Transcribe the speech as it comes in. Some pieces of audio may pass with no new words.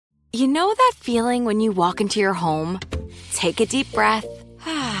You know that feeling when you walk into your home, take a deep breath,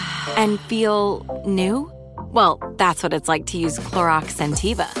 and feel new? Well, that's what it's like to use Clorox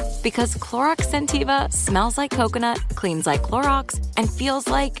Scentiva. Because Clorox Scentiva smells like coconut, cleans like Clorox, and feels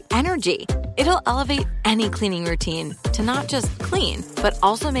like energy. It'll elevate any cleaning routine to not just clean, but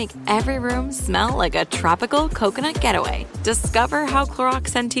also make every room smell like a tropical coconut getaway. Discover how Clorox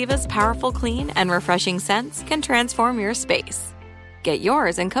Scentiva's powerful clean and refreshing scents can transform your space. Get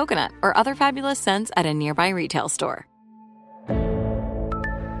yours in coconut or other fabulous scents at a nearby retail store.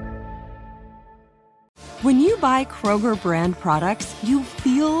 When you buy Kroger brand products, you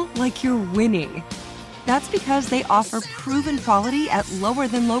feel like you're winning. That's because they offer proven quality at lower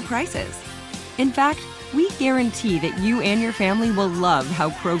than low prices. In fact, we guarantee that you and your family will love how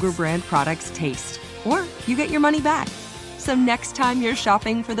Kroger brand products taste, or you get your money back. So next time you're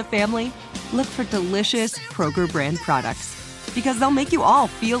shopping for the family, look for delicious Kroger brand products, because they'll make you all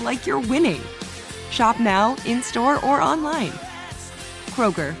feel like you're winning. Shop now, in-store, or online.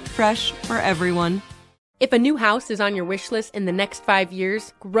 Kroger, fresh for everyone. If a new house is on your wish list in the next 5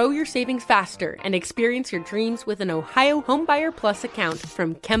 years, grow your savings faster and experience your dreams with an Ohio Homebuyer Plus account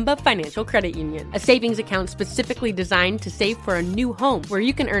from Kemba Financial Credit Union. A savings account specifically designed to save for a new home, where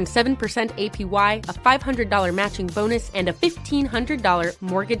you can earn 7% APY, a $500 matching bonus, and a $1,500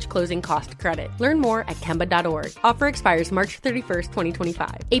 mortgage closing cost credit. Learn more at Kemba.org. Offer expires March 31st,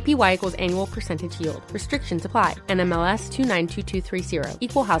 2025. APY equals annual percentage yield. Restrictions apply. NMLS 292230.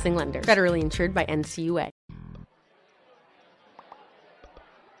 Equal housing lender. Federally insured by NCUA.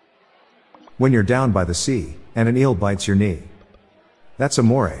 When you're down by the sea, and an eel bites your knee. That's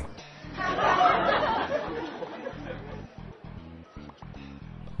amore.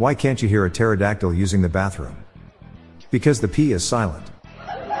 Why can't you hear a pterodactyl using the bathroom? Because the P is silent.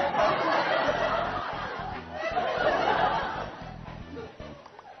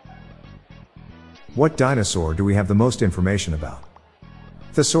 What dinosaur do we have the most information about?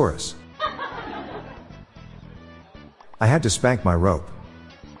 Thesaurus. I had to spank my rope.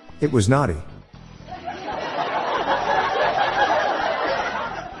 It was naughty.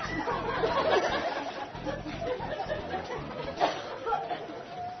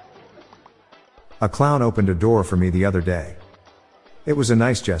 A clown opened a door for me the other day. It was a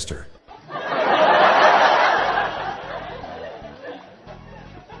nice gesture.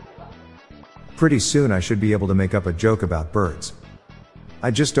 Pretty soon I should be able to make up a joke about birds. I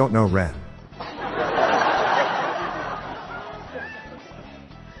just don't know Wren.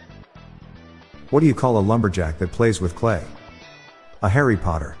 What do you call a lumberjack that plays with clay? A Harry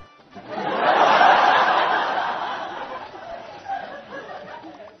Potter.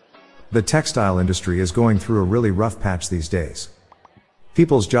 The textile industry is going through a really rough patch these days.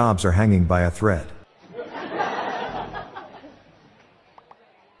 People's jobs are hanging by a thread.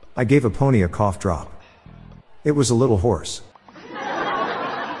 I gave a pony a cough drop. It was a little hoarse.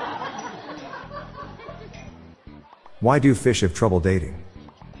 Why do fish have trouble dating?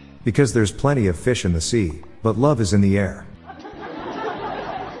 Because there's plenty of fish in the sea, but love is in the air.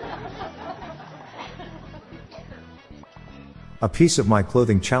 A piece of my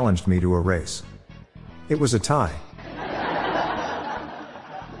clothing challenged me to a race. It was a tie.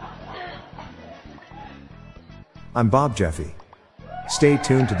 I'm Bob Jeffy. Stay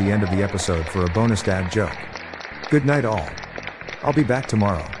tuned to the end of the episode for a bonus dad joke. Good night all. I'll be back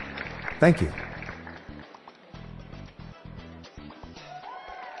tomorrow. Thank you.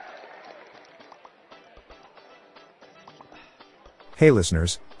 Hey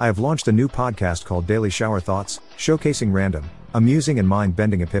listeners, I have launched a new podcast called Daily Shower Thoughts, showcasing random, amusing and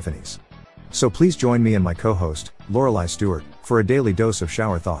mind-bending epiphanies. So please join me and my co-host, Lorelei Stewart, for a daily dose of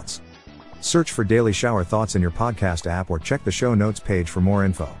shower thoughts. Search for Daily Shower Thoughts in your podcast app or check the show notes page for more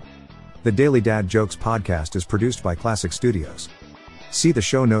info. The Daily Dad Jokes podcast is produced by Classic Studios. See the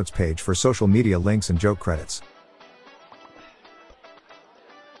show notes page for social media links and joke credits.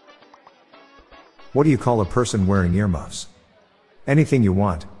 What do you call a person wearing earmuffs? Anything you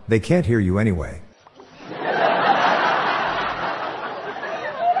want, they can't hear you anyway.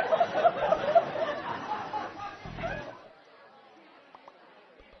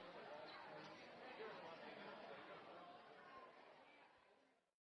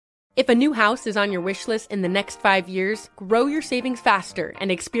 If a new house is on your wish list in the next 5 years, grow your savings faster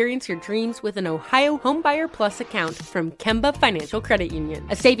and experience your dreams with an Ohio Homebuyer Plus account from Kemba Financial Credit Union.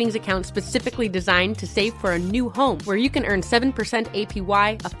 A savings account specifically designed to save for a new home, where you can earn 7%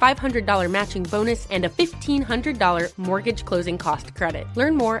 APY, a $500 matching bonus, and a $1,500 mortgage closing cost credit.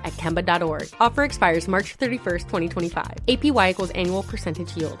 Learn more at Kemba.org. Offer expires March 31st, 2025. APY equals annual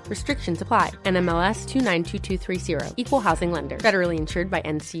percentage yield. Restrictions apply. NMLS 292230. Equal housing lender. Federally insured by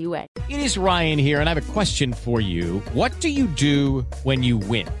NCUA. way. It is Ryan here, and I have a question for you. What do you do when you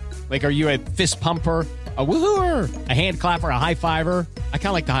win? Like, are you a fist pumper, a woohooer, a hand clapper, a high fiver? I kind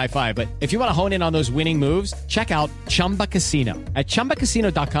of like the high five, but if you want to hone in on those winning moves, check out Chumba Casino. At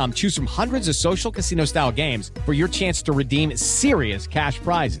ChumbaCasino.com, choose from hundreds of social casino-style games for your chance to redeem serious cash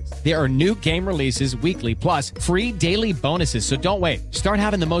prizes. There are new game releases weekly, plus free daily bonuses. So don't wait. Start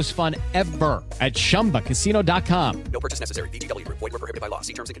having the most fun ever at ChumbaCasino.com. No purchase necessary. VGW. Void where prohibited by law.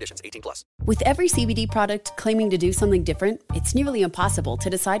 See terms and conditions. 18+. With every CBD product claiming to do something different, it's nearly impossible to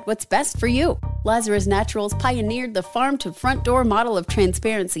decide what's best for you. Lazarus Naturals pioneered the farm-to-front-door model of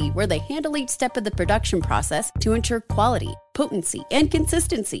transparency, where they handle each step of the production process to ensure quality, potency, and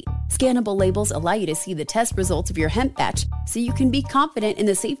consistency. Scannable labels allow you to see the test results of your hemp batch, so you can be confident in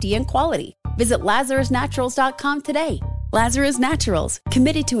the safety and quality. Visit LazarusNaturals.com today. Lazarus Naturals,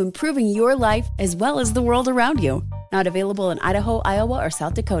 committed to improving your life as well as the world around you. Not available in Idaho, Iowa, or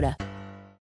South Dakota.